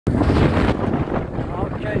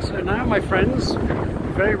So now, my friends,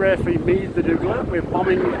 very rare for me, the dougler, we're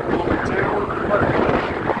bombing along the town,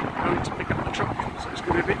 going to pick up the truck. So it's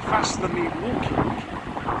going to be a bit faster than me walking,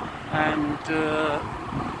 and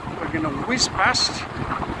we're going to whiz past,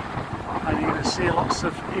 and you're going to see lots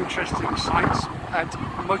of interesting sights at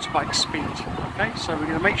motorbike speed. Okay, so we're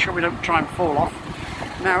going to make sure we don't try and fall off.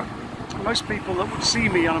 Now, most people that would see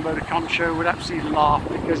me on a motor Concho would absolutely laugh,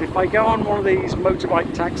 because if I go on one of these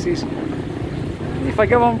motorbike taxis, if I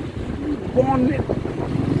go on one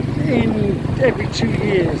in every 2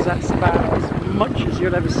 years, that's about as much as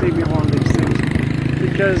you'll ever see me on one of these things,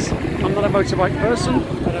 because I'm not a motorbike person,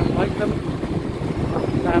 I don't like them,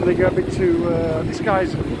 and they go a bit too, this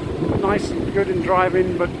guy's nice and good in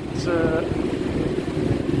driving, but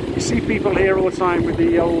you see people here all the time with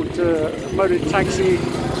the old motor taxi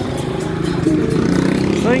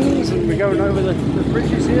things, and we're going over the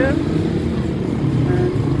bridges here, and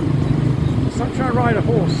it's like trying to ride a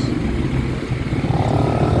horse.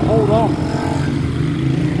 Hold on.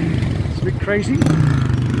 It's a bit crazy.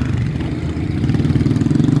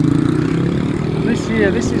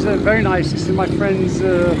 And this is very nice. This is my friend's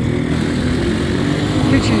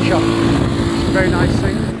kitchen shop. It's a very nice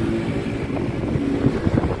thing.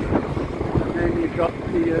 And then you've got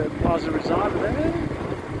the Plaza Rosada there.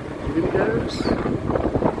 Windows.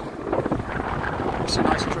 It's a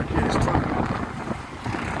nice truck here, this truck.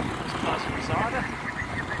 There's Plaza Rosada.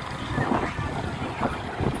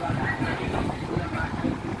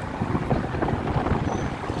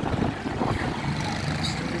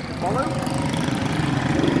 Follow.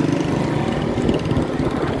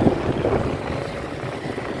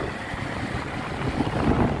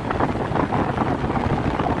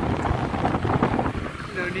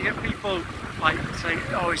 You know, and you get people like say,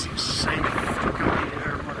 oh, is it safe to go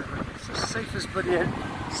here or whatever. It's as safe as bloody hell.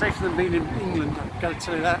 Safer than being in England, I've got to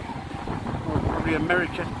tell you that. Or probably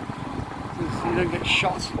America. You don't get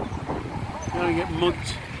shot. You don't get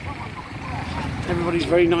mugged. Everybody's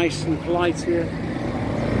very nice and polite here.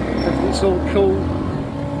 Everything's all cool.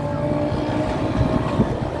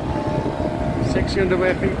 Sexy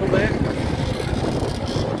underwear people there.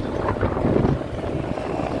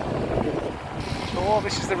 Oh,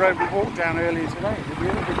 this is the road we walked down earlier today with the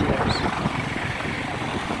other videos.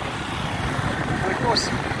 And of course,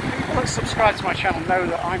 people that subscribe to my channel know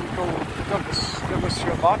that I'm called Douglas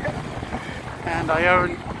Stuart Barker, and I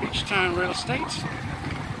own Beach Town Real Estate.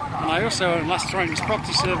 And I also own Last Terrenas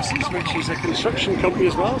Property Services, which is a construction company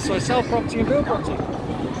as well, so I sell property and build property.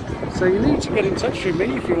 So you need to get in touch with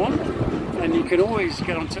me if you want, and you can always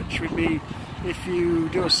get in touch with me if you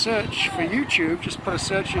do a search for YouTube. Just put a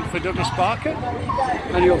search in for Douglas Barker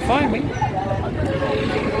and you'll find me.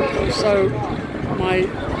 So my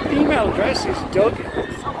email address is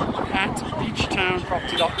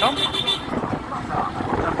doug@beachtownproperty.com,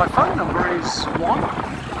 and my phone number is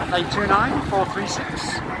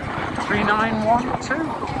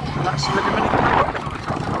 1-829-436-3912, and that's in the Dominican Republic.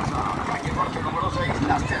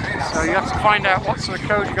 So you have to find out what sort of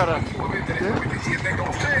code you got to do.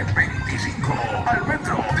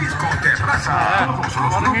 A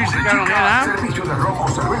lot of music going on here now. Servicio de romo,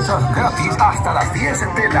 cervezas gratis hasta las 10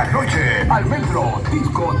 de la noche. Al Metro,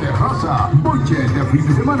 disco terraza, noche de fin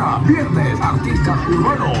de semana, viernes, artistas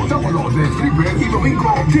urbanos, sábados de stripper y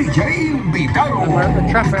domingo, DJ invitado. And we're at the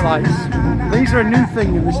traffic lights. These are a new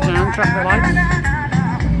thing in this town, traffic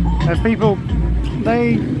lights. People,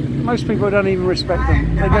 most people don't even respect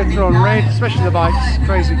them. They go through on red, especially the bikes.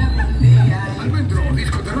 Crazy. Almendro,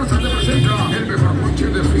 disco terraza te presenta el mejor monche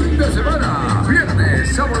de fin de semana.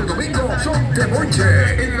 Viernes, sábado y domingo son de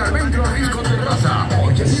monche en el Almendro disco terraza.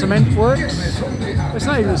 Cement works? It's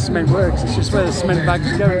not even the cement works, it's just where the cement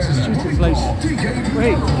bags go. It's a stupid place.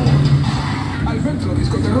 Wait. Almendro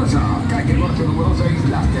disco terraza, calle Norte número 6,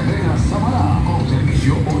 Las Terrenas Samana, con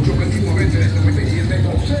servicio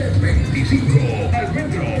 829-397-1225.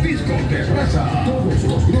 Almendro disco terraza, todos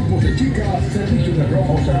los grupos de chicas, servicio de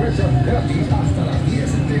romo, cervezas gratis hasta las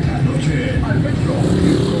 10 de la noche. Almendro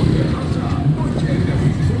disco terraza, noche de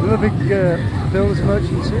fin de semana. Another big builders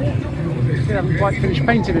merchants here. They haven't quite finished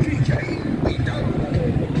painting it.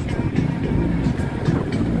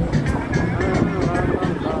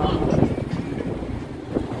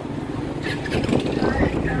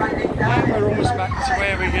 We're almost back to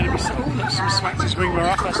where we're going to be. Oh, look, some smackers ring we're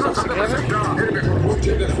off. That's not together. So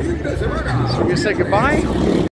we're going to say goodbye.